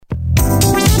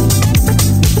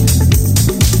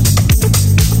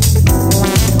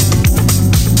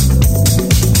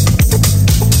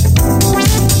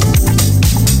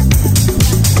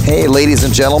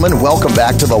and gentlemen, welcome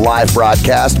back to the live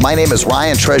broadcast. My name is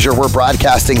Ryan Treasure. We're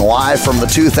broadcasting live from the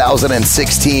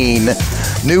 2016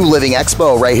 New Living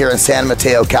Expo right here in San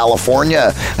Mateo,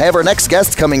 California. I have our next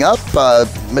guest coming up,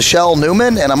 Michelle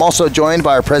Newman, and I'm also joined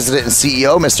by our president and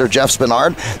CEO, Mr. Jeff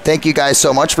Spinard. Thank you guys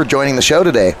so much for joining the show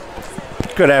today.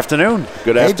 Good afternoon.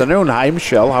 Good afternoon. Hi,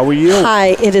 Michelle. How are you? Hi.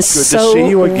 It is Good so to see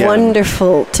you again.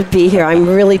 Wonderful to be here. I'm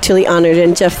really, truly honored.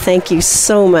 And, Jeff, thank you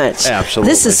so much. Absolutely.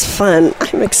 This is fun.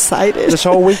 I'm excited. This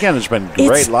whole weekend has been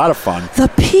great. A lot of fun. The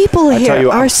people I here tell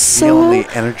you, are I'm so... feeling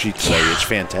the energy today. It's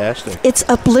fantastic. It's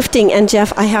uplifting. And,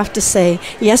 Jeff, I have to say,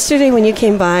 yesterday when you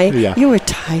came by, Yeah. you were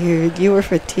tired. You were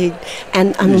fatigued.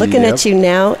 And I'm looking at you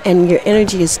now, and your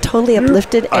energy is totally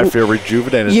uplifted. I And feel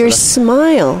rejuvenated your today.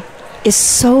 smile is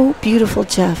so beautiful,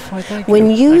 Jeff. Why, thank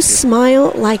When you. you Thank you.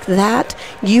 smile like that,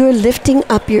 you're lifting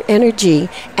up your energy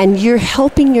and you're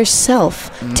helping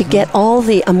yourself to get all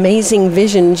the amazing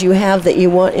visions you have that you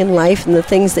want in life and the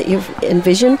things that you've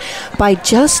envisioned by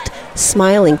just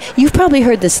smiling. You've probably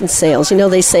heard this in sales. You know,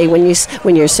 they say when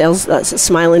your sales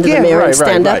smile into the mirror and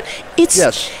stand up. It's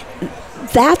Yes.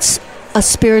 That's a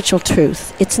spiritual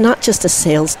truth. It's not just a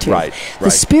sales truth. Right, The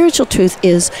right. spiritual truth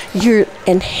is you're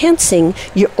enhancing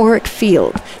your auric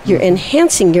field. You're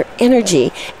enhancing your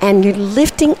energy, and you're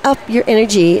lifting up your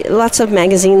energy. Lots of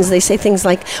magazines, they say things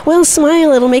like, well,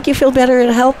 smile, it'll make you feel better,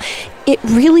 it'll help. It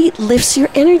really lifts your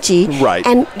energy, Right.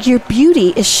 and your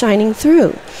beauty is shining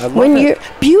through. I love When it. your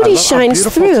beauty I'm shines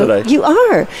beautiful through, today. you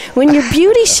are. When your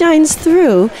beauty shines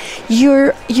through,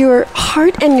 your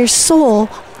heart and your soul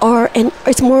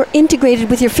it's more integrated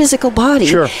with your physical body.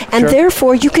 Sure, and sure.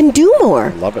 therefore you can do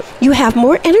more. Love it. You have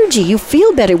more energy. You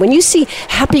feel better. When you see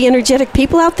happy, energetic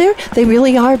people out there, they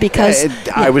really are because...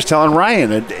 I was telling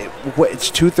Ryan,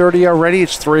 it's 2:30 already.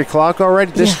 It's 3 o'clock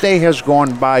already. This Yeah. day has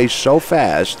gone by so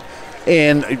fast.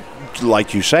 And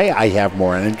like you say, I have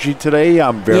more energy today.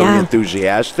 I'm very Yeah.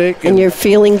 enthusiastic. and you're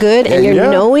feeling good, and you're Yeah,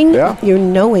 knowing yeah.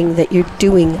 that you're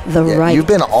doing the Yeah, right you've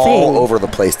been all thing. over the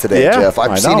place today, Yeah, Jeff. I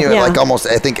I've seen know. you at Yeah. like almost,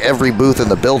 I think, every booth in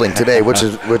the building today, which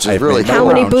is I've really been How cool.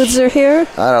 many around. booths are here?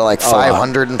 I don't know, like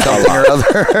 500 and something or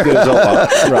other. There's a lot.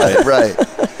 Right. Right.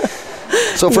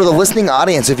 So for the listening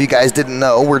audience, if you guys didn't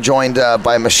know, we're joined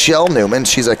by Michelle Newman.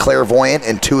 She's a clairvoyant,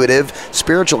 intuitive,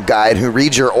 spiritual guide who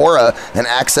reads your aura and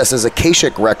accesses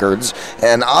Akashic records.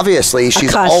 And obviously, she's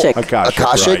Akashic.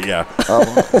 Akashic, right,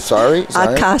 yeah. Sorry.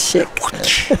 Akashic.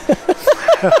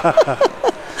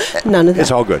 None of that.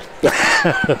 It's all good.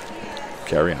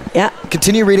 Carry on. Yeah.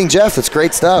 Continue reading Jeff. It's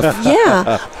great stuff.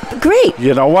 Yeah. Great.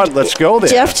 You know what? Let's go there.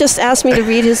 Jeff just asked me to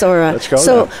read his aura. Let's go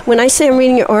So then. when I say I'm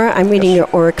reading your aura, I'm reading your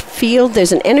auric field.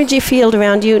 There's an energy field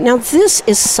around you. Now, this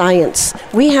is science.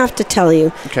 We have to tell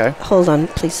you. Okay. Hold on,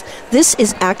 please. This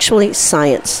is actually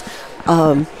science.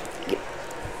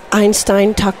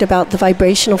 Einstein talked about the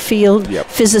vibrational field. Yep.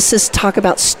 Physicists talk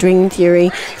about string theory.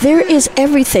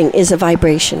 Everything is a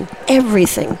vibration.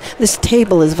 Everything. This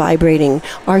table is vibrating.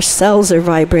 Our cells are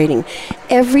vibrating.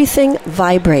 Everything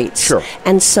vibrates. Sure.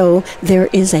 And so there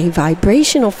is a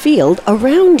vibrational field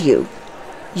around you.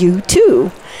 You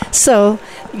too. So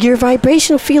your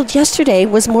vibrational field yesterday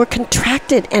was more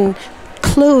contracted and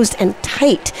closed and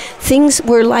tight. Things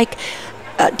were like,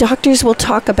 doctors will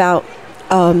talk about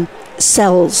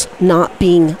cells not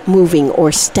being moving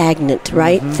or stagnant,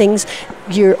 right? Things,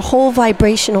 your whole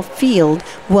vibrational field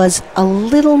was a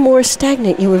little more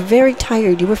stagnant. You were very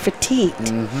tired. You were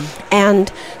fatigued.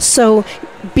 And so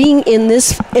being in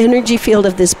this energy field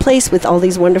of this place with all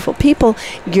these wonderful people,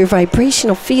 your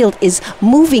vibrational field is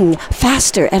moving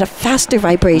faster at a faster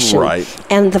vibration. Right.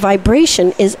 And the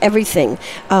vibration is everything.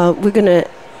 We're going to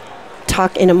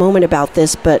talk in a moment about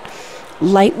this, but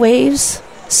light waves,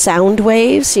 sound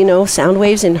waves, sound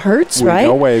waves in hertz, We right?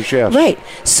 know waves, yes. Right.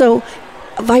 So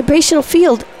a vibrational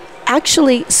field,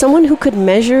 actually, someone who could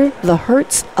measure the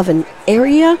hertz of an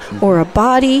area or a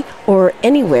body or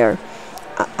anywhere.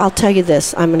 I'll tell you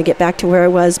this. I'm going to get back to where I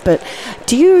was, but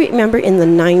do you remember in the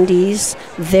 90s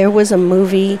there was a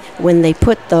movie when they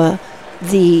put the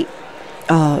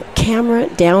camera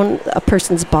down a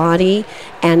person's body,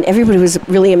 and everybody was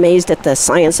really amazed at the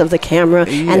science of the camera,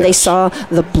 and they Yes. saw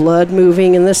the blood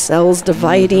moving and the cells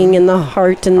dividing and the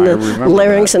heart and I the remember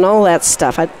larynx that. and all that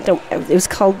stuff. It was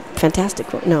called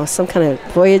some kind of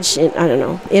voyage,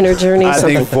 inner journey, I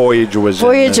something. think Voyage was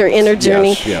Voyage or inner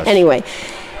journey. Yes. Anyway,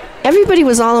 everybody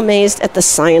was all amazed at the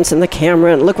science and the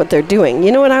camera and look what they're doing.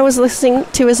 You know what I was listening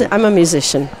to? I'm a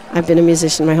musician. I've been a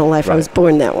musician my whole life. I was Right.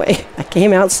 born that way. I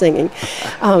came out singing.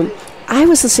 I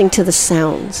was listening to the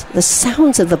sounds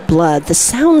of the blood, the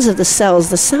sounds of the cells,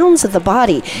 the sounds of the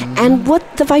body, and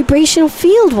what the vibrational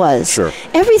field was. Sure.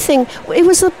 Everything, it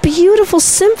was a beautiful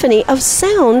symphony of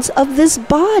sounds of this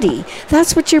body.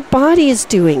 That's what your body is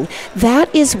doing.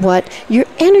 That is what your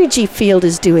energy field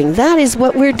is doing. That is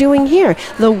what we're doing here.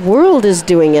 The world is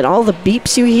doing it. All the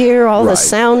beeps you hear, all the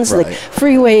sounds, the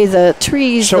freeway, the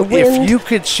trees, So the wind. if you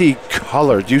could see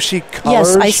color, do you see colors?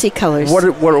 Yes, I see colors. What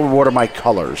are my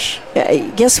colors?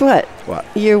 Guess what? What?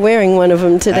 You're wearing one of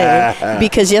them today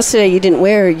because yesterday you didn't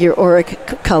wear your auric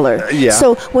color. Yeah.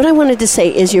 So what I wanted to say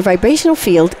is your vibrational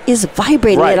field is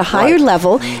vibrating at a higher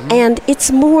level and it's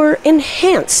more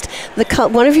enhanced.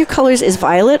 One of your colors is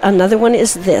violet, another one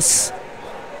is this.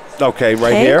 Okay,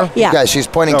 right here? Yeah. Guys, she's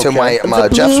pointing to my The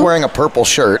Jeff's blue- wearing a purple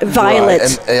shirt. Violet.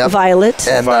 Violet.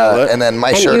 Violet. And then my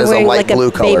and shirt you're is a wearing light like blue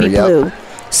a color. baby Yep. blue.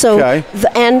 So Okay.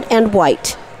 and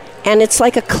white. And it's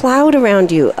like a cloud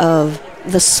around you of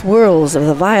the swirls of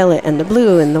the violet and the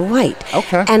blue and the white.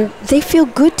 Okay. And they feel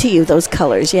good to you, those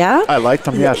colors, yeah? I like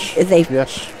them, yes.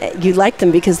 Yes. You like them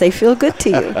because they feel good to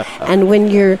you. And when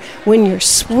you're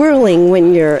swirling,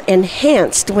 when you're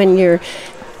enhanced, when you're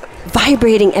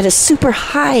vibrating at a super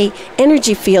high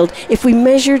energy field, if we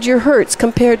measured your hertz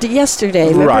compared to yesterday,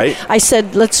 remember? Right. I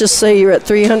said, let's just say you're at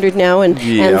 300 now, and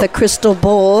the crystal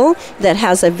bowl that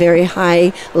has a very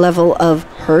high level of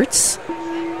hertz.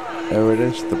 There it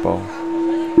is, the bowl.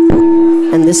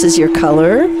 And this is your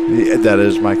color. Yeah, that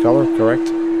is my color, correct?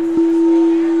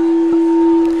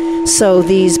 So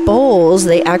these bowls,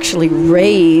 they actually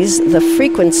raise the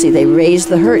frequency, they raise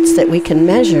the hertz that we can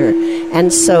measure.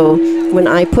 And so when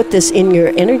I put this in your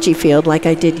energy field like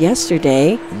I did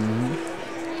yesterday,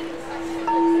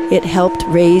 it helped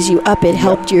raise you up. It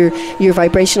helped your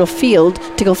vibrational field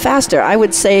to go faster. I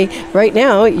would say right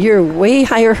now you're way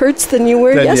higher hertz than you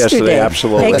were yesterday.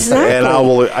 Absolutely. Exactly. And I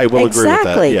will agree with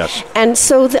that, yes. And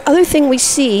so the other thing we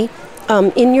see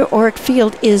in your auric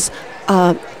field is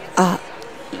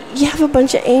you have a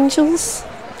bunch of angels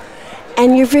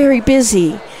and you're very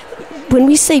busy. When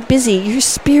we say busy, your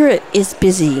spirit is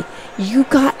busy. You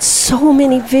got so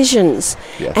many visions,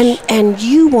 and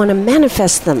you want to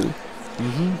manifest them.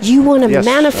 You want to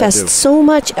manifest so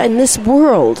much in this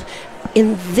world,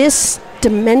 in this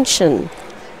dimension.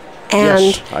 And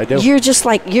yes, I do. you're just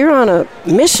like, you're on a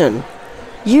mission.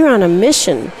 You're on a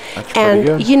mission. That's and,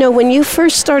 pretty good. you know, when you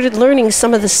first started learning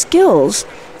some of the skills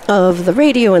of the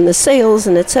radio and the sales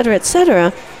and et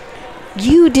cetera,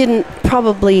 you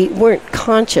weren't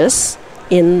conscious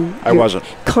in your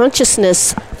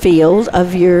consciousness field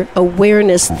of your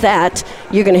awareness that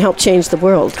you're going to help change the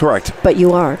world. Correct. But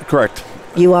you are. Correct.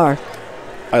 You are.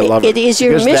 I love it. It is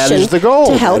your because mission that is the goal.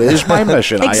 to help. That is my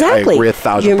mission. Exactly. I agree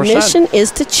 1,000%. Your mission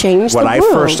is to change when the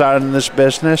world. I first started in this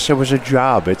business, it was a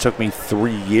job. It took me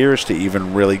 3 years to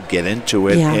even really get into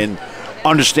it and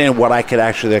understand what I could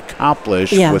actually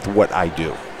accomplish with what I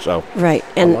do. So right,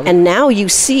 and now you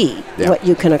see what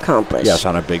you can accomplish. Yes,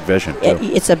 on a big vision. Too.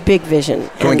 It's a big vision.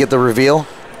 Can we get the reveal?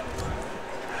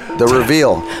 The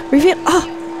reveal. Reveal.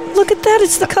 Oh, look at that!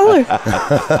 It's the color.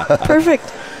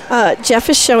 Perfect. Jeff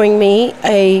is showing me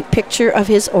a picture of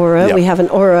his aura. Yep. We have an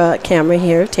aura camera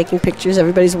here taking pictures.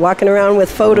 Everybody's walking around with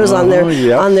photos on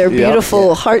their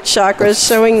beautiful heart chakras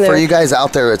showing their... For you guys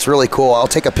out there, it's really cool. I'll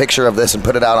take a picture of this and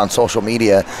put it out on social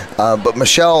media. But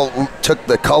Michelle took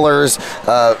the colors,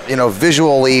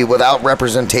 visually without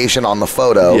representation on the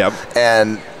photo,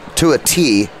 and to a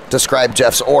T describe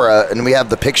Jeff's aura, and we have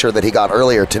the picture that he got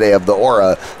earlier today of the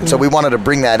aura. And so we wanted to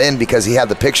bring that in because he had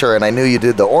the picture, and I knew you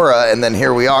did the aura, and then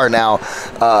here we are now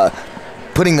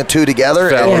putting the two together.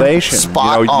 Validation.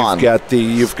 Spot on.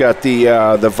 You've got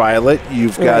the violet.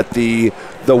 You've got the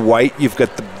white. You've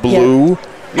got the blue.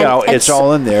 It's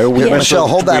all in there. Michelle,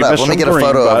 hold that up. Let me get a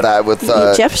photo of that with.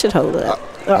 Jeff should hold it up.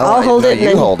 I'll hold it.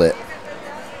 You hold it.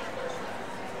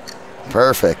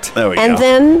 Perfect. There we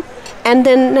go. And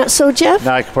then, so Jeff...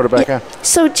 Now I can put it back on.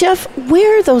 So, Jeff,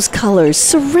 wear those colors.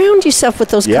 Surround yourself with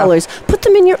those colors. Put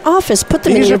them in your office. Put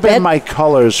them in your bed. These have been my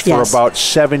colors for about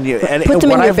 7 years. And put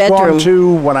them in your bedroom.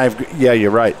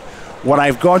 You're right. When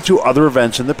I've gone to other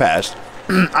events in the past,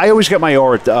 I always get my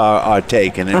aura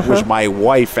taken. It was my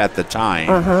wife at the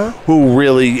time who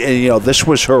really, this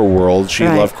was her world. She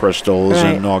loved crystals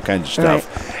and all kinds of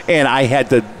stuff. And I had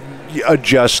to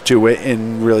adjust to it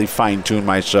and really fine-tune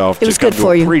myself. It was good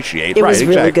for you. Appreciate. It was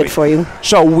really good for you.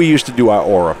 So we used to do our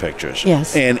aura pictures.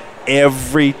 Yes. And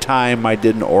every time I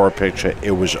did an aura picture,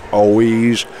 it was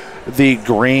always the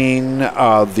green,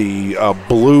 the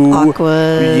blue.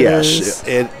 Aquas. Yes.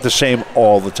 The same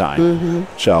all the time.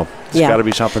 So it's got to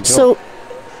be something to it. So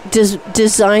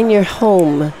design your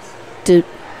home.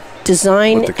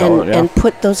 design With the color, yeah. and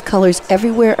put those colors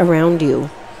everywhere around you.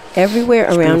 Everywhere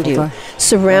around you. beautiful thing.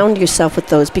 Surround yourself with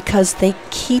those because they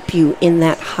keep you in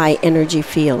that high energy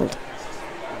field.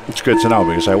 It's good to know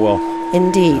because I will.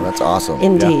 Indeed. That's awesome.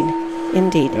 Indeed.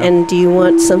 Indeed. Yeah. And do you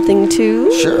want something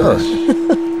too? Sure.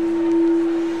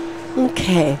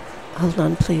 Okay. Hold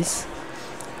on, please.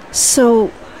 So,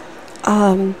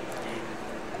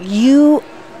 you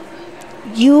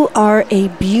are a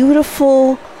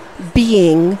beautiful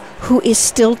being who is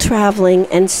still traveling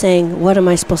and saying, what am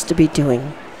I supposed to be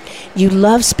doing? You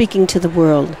love speaking to the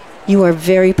world. You are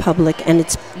very public, and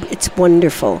it's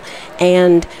wonderful.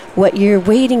 And what you're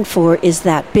waiting for is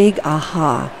that big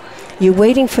aha. You're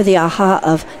waiting for the aha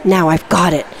of, now I've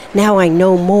got it. Now I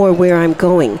know more where I'm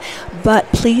going. But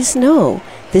please know,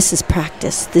 this is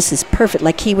practice. This is perfect.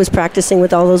 Like he was practicing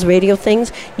with all those radio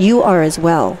things, you are as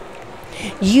well.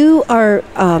 You are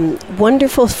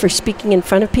wonderful for speaking in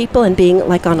front of people and being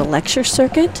like on a lecture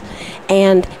circuit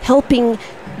and helping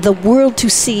the world to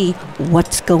see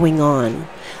what's going on.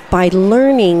 By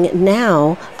learning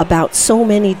now about so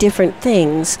many different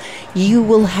things, you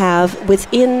will have,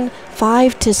 within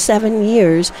 5 to 7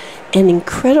 years, an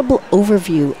incredible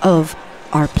overview of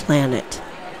our planet.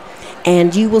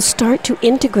 And you will start to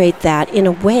integrate that in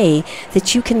a way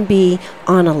that you can be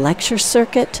on a lecture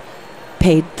circuit,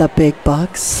 paid the big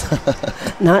bucks,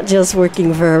 not just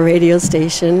working for a radio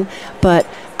station, but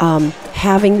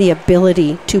having the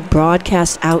ability to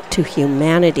broadcast out to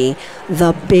humanity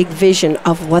the big vision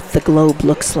of what the globe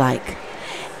looks like,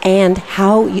 and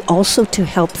how you also to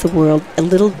help the world a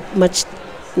little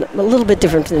bit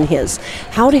different than his.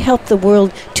 How to help the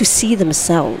world to see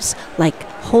themselves like.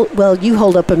 Well, you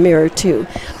hold up a mirror too,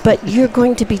 but you're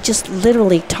going to be just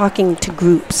literally talking to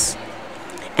groups,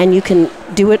 and you can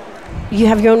do it. You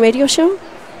have your own radio show?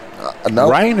 No.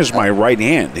 Ryan is my right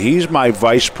hand. He's my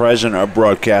vice president of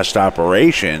broadcast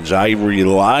operations. I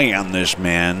rely on this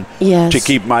man Yes. to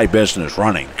keep my business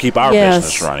running, keep our Yes.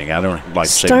 business running. I don't like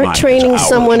to say Start mine, it's training ours.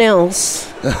 someone else.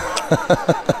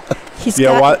 You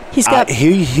know what? He's got.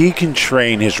 He can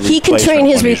train his replacement. He can train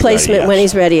his when he's replacement ready, when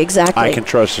yes. he's ready. Exactly. I can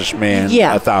trust this man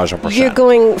Yeah. 1,000%. You're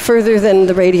going further than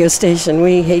the radio station.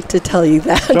 We hate to tell you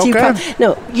that. It's You okay.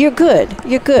 no, you're good.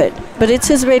 You're good. But it's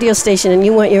his radio station, and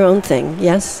you want your own thing.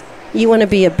 Yes. You want to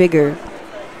be a bigger,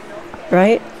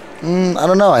 right? I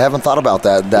don't know. I haven't thought about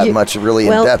that You- much really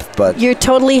well, in depth, but you're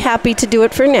totally happy to do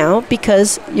it for now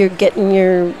because you're getting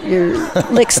your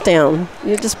licks down.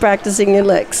 You're just practicing your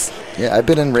licks. yeah, I've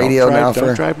been in radio now don't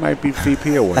for. drive my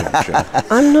VP away. Joe.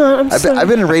 I'm not. I've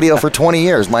been in radio for 20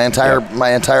 years. My entire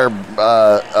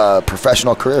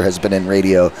professional career has been in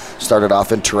radio. Started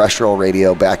off in terrestrial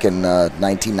radio back in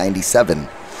 1997.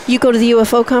 You go to the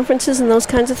UFO conferences and those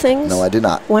kinds of things? No, I do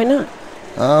not. Why not?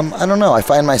 I don't know. I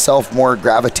find myself more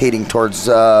gravitating towards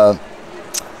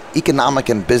economic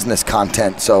and business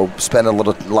content, so spend a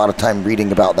lot of time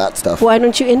reading about that stuff. Why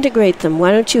don't you integrate them?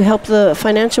 Why don't you help the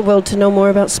financial world to know more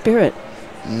about spirit?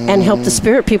 And help the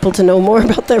spirit people to know more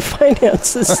about their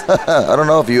finances. I don't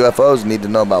know if UFOs need to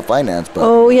know about finance, but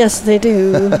Oh, yes, they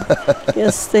do.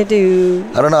 Yes, they do.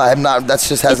 I don't know. I'm not. That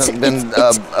just hasn't been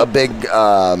a big.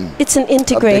 It's an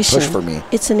integration. push for me.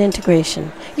 It's an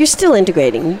integration. You're still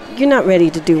integrating. You're not ready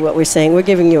to do what we're saying. We're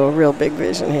giving you a real big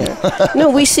vision here.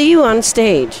 No, we see you on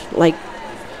stage. Like,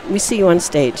 we see you on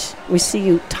stage. We see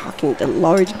you talking to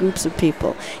large groups of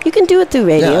people. You can do it through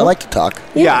radio. Yeah, I like to talk.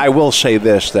 Yeah, I will say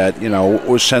this, that,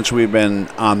 since we've been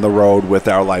on the road with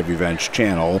our live events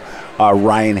channel,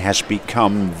 Ryan has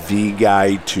become the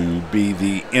guy to be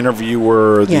the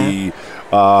interviewer, the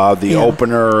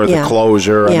opener, the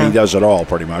closer. I mean, he does it all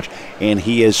pretty much. And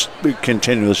he has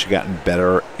continuously gotten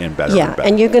better and better and better.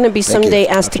 And you're going to be Thank someday you.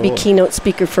 asked to be Absolutely. keynote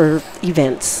speaker for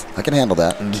events. I can handle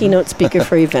that. Keynote speaker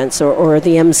for events or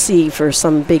the MC for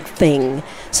some big thing.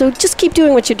 So just keep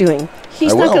doing what you're doing.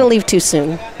 He's I not will. going to leave too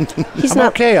soon. He's I'm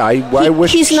not okay. I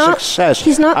wish he's not- success.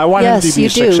 he's not- I want him yes, to be you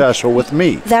do. successful with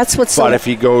me. That's what's so But if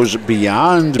he goes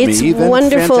beyond it's me, then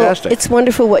wonderful. fantastic. It's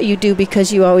wonderful what you do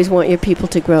because you always want your people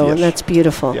to grow, and Yes. that's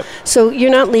beautiful. Yep. So you're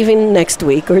not leaving next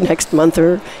week or next month,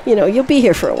 or you'll be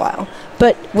here for a while.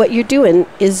 But what you're doing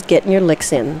is getting your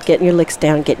licks in, getting your licks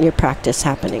down, getting your practice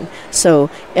happening.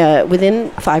 So within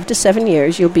 5 to 7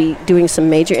 years, you'll be doing some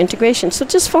major integration. So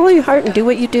just follow your heart and do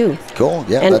what you do. Cool.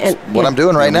 Yeah, And- that's and- what yeah. I'm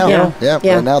doing right now. Yeah.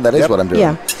 Yeah. Right now that is Yep. what I'm doing.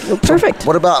 Yeah, well, perfect.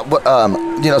 What about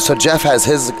so Jeff has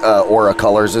his aura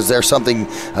colors. Is there something?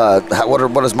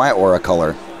 What is my aura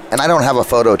color? And I don't have a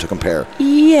photo to compare.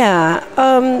 Yeah,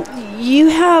 you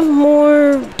have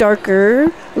more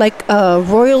darker, like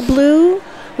royal blue,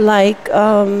 like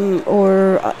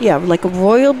like a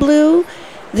royal blue.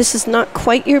 This is not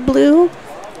quite your blue,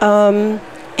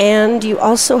 And you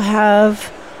also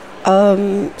have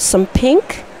some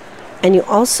pink, and you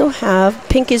also have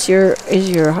pink is your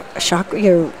chakra,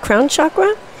 your crown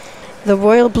chakra. The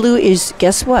royal blue is,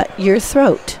 guess what? Your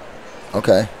throat.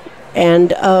 Okay.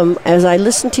 And as I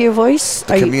listen to your voice,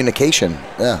 Communication.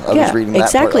 I was reading that.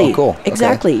 Exactly. Oh, cool.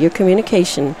 Exactly. Your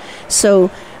communication. So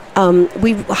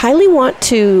we highly want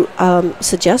to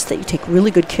suggest that you take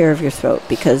really good care of your throat,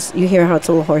 because you hear how it's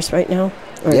a little hoarse right now?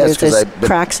 Or Yes, because there's I've been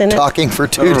cracks in it. talking for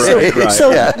 2 days.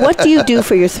 So what do you do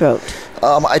for your throat?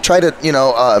 I try to,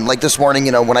 like this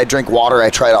morning, when I drink water,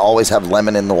 I try to always have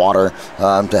lemon in the water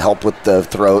to help with the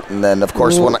throat. And then, of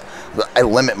course, when I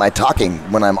limit my talking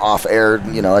when I'm off air,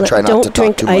 I try not to talk too much.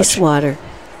 Don't drink ice water.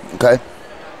 Okay.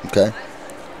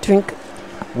 Drink.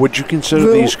 Would you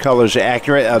consider these colors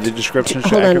accurate? The descriptions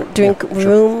Hold accurate? on. Drink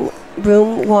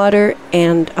room water,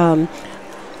 and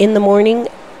in the morning,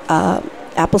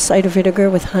 apple cider vinegar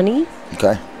with honey.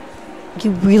 Okay.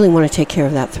 You really want to take care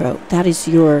of that throat. That is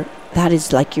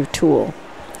like your tool.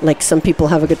 Like some people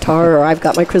have a guitar, or I've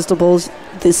got my crystal bowls.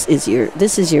 This is your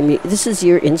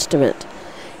instrument.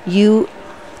 You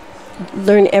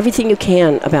learn everything you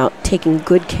can about taking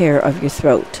good care of your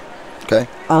throat. Okay.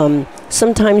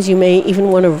 Sometimes you may even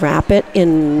want to wrap it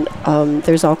in.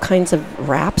 There's all kinds of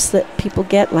wraps that people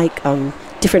get, like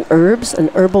different herbs, an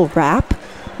herbal wrap.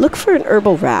 Look for an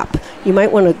herbal wrap. You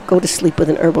might want to go to sleep with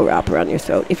an herbal wrap around your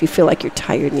throat if you feel like you're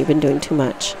tired and you've been doing too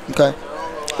much. Okay.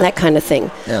 That kind of thing.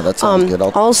 Yeah, that sounds good.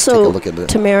 I'll also, take a look into it.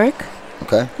 Turmeric.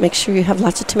 Okay. Make sure you have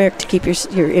lots of turmeric to keep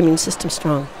your immune system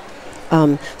strong.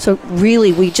 So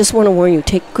really, we just want to warn you,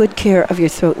 take good care of your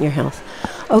throat and your health.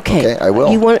 Okay, I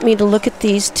will. You want me to look at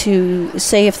these to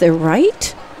say if they're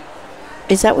right?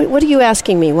 Is that what are you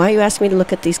asking me? Why are you asking me to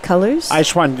look at these colors? I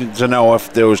just wanted to know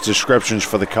if those descriptions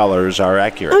for the colors are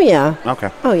accurate. Oh, yeah. Okay.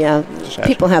 Oh, yeah.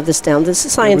 People have this down. This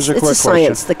is science. It was a It's a quick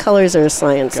science. question. The colors are a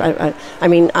science. Okay.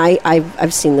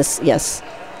 I've seen this. Yes,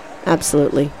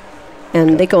 absolutely.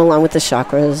 And they go along with the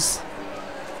chakras.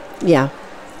 Yeah.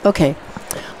 Okay.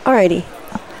 All righty.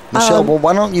 Michelle, well,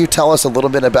 why don't you tell us a little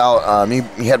bit about, you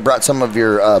had brought some of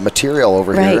your material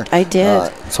over here. Right, I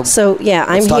did. So yeah,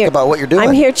 I'm let's here. talk about what you're doing.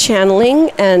 I'm here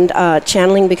channeling, and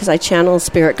channeling because I channel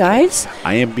spirit guides.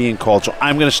 I am being called, so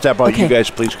I'm going to step out. Okay. You guys,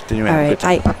 please continue. All right,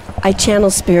 I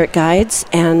channel spirit guides,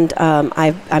 and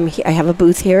I have a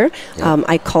booth here. Yeah.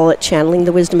 I call it Channeling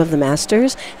the Wisdom of the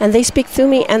Masters, and they speak through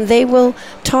me, and they will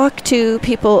talk to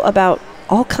people about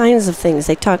all kinds of things.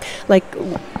 They talk, like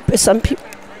some people.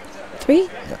 3? Yeah.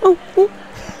 Oh,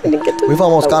 I didn't get to. We've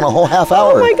almost gone a whole half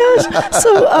hour. Oh my gosh!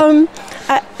 So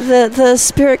the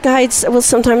spirit guides will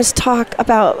sometimes talk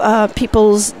about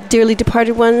people's dearly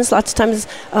departed ones. Lots of times,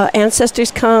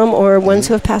 ancestors come, or ones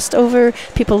who have passed over.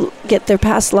 People get their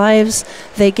past lives.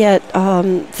 They get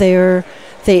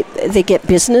They get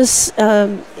business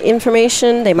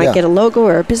information. They might get a logo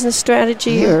or a business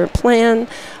strategy or a plan.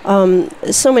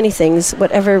 So many things,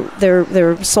 whatever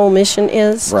their soul mission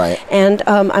is. Right. And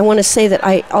I want to say that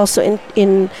I also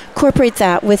incorporate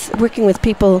that with working with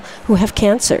people who have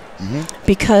cancer.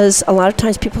 Because a lot of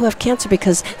times people who have cancer,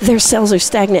 because their cells are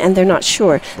stagnant and they're not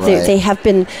sure. Right. They have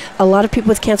been, a lot of people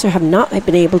with cancer have not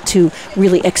been able to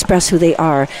really express who they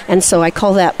are. And so I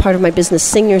call that part of my business,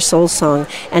 Sing Your Soul Song.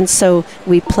 And so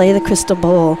we play the crystal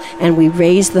bowl and we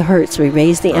raise the hertz, we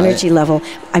raise the energy level.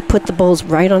 I put the bowls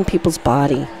right on people's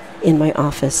body in my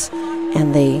office,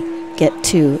 and they get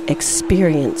to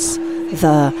experience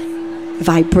the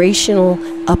vibrational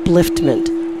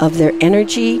upliftment of their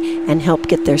energy and help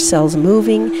get their cells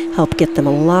moving, help get them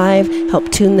alive,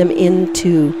 help tune them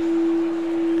into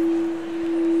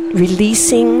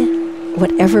releasing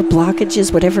whatever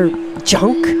blockages, whatever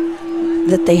junk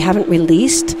that they haven't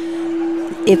released.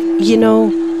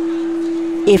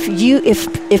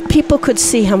 If people could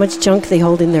see how much junk they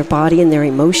hold in their body, in their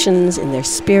emotions, in their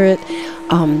spirit,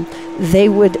 they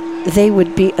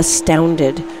would be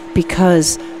astounded,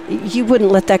 because you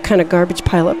wouldn't let that kind of garbage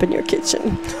pile up in your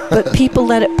kitchen. But people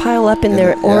let it pile up in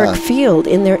their auric field,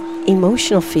 in their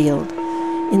emotional field,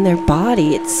 in their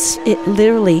body. It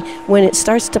literally, when it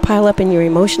starts to pile up in your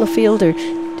emotional field, or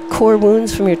core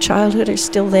wounds from your childhood are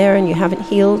still there and you haven't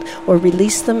healed or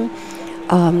released them,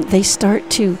 they start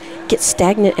to get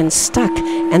stagnant and stuck,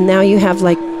 and now you have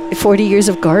like 40 years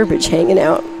of garbage hanging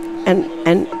out,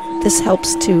 and this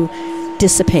helps to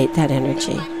dissipate that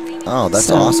energy. Oh, that's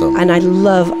awesome. And I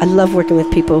love working with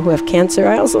people who have cancer.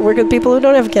 I also work with people who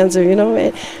don't have cancer.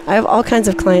 I have all kinds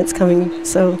of clients coming.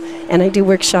 And I do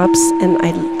workshops, and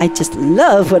I just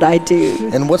love what I do.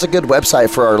 And what's a good website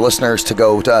for our listeners to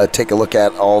go take a look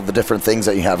at all the different things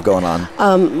that you have going on?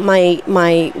 My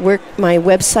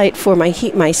website for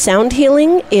my sound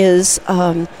healing is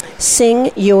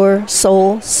Sing Your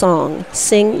Soul Song.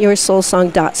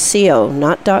 SingYourSoulSong.co,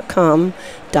 not .com,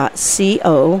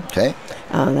 .co. Okay.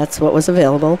 That's what was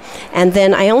available. And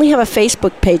then I only have a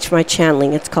Facebook page for my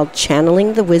channeling. It's called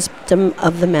Channeling the Wisdom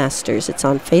of the Masters. It's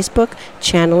on Facebook,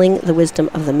 Channeling the Wisdom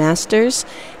of the Masters.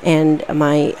 And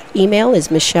my email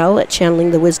is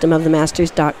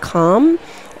michelle@channelingthewisdomofthemasters.com.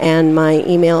 And my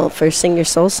email for Sing Your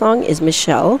Soul Song is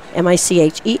Michelle, Michele,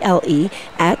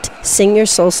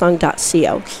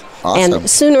 @singyoursoulsong.co. Awesome. And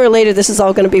sooner or later, this is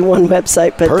all going to be one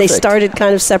website, but They started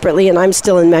kind of separately, and I'm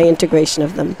still in my integration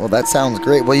of them. Well, that sounds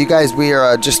great. Well, you guys, we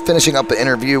are just finishing up the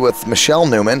interview with Michelle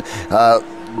Newman.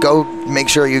 Go make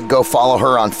sure you go follow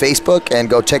her on Facebook and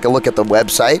go take a look at the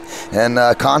website and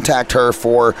contact her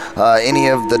for any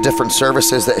of the different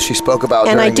services that she spoke about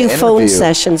and during the interview. And I do phone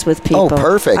sessions with people. Oh,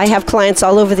 perfect. I have clients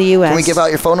all over the U.S. Can we give out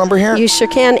your phone number here? You sure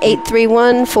can.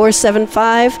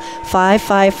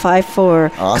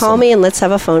 831-475-5554. Awesome. Call me and let's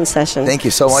have a phone session. Thank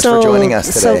you so much for joining us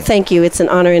today. So thank you. It's an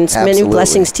honor, and many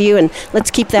blessings to you. And let's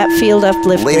keep that field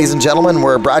uplifted. Ladies and gentlemen,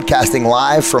 we're broadcasting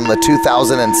live from the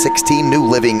 2016 New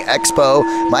Living Expo.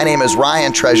 My name is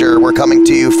Ryan Treasure. We're coming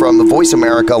to you from the Voice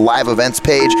America Live Events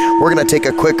page. We're going to take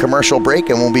a quick commercial break,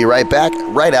 and we'll be right back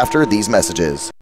right after these messages.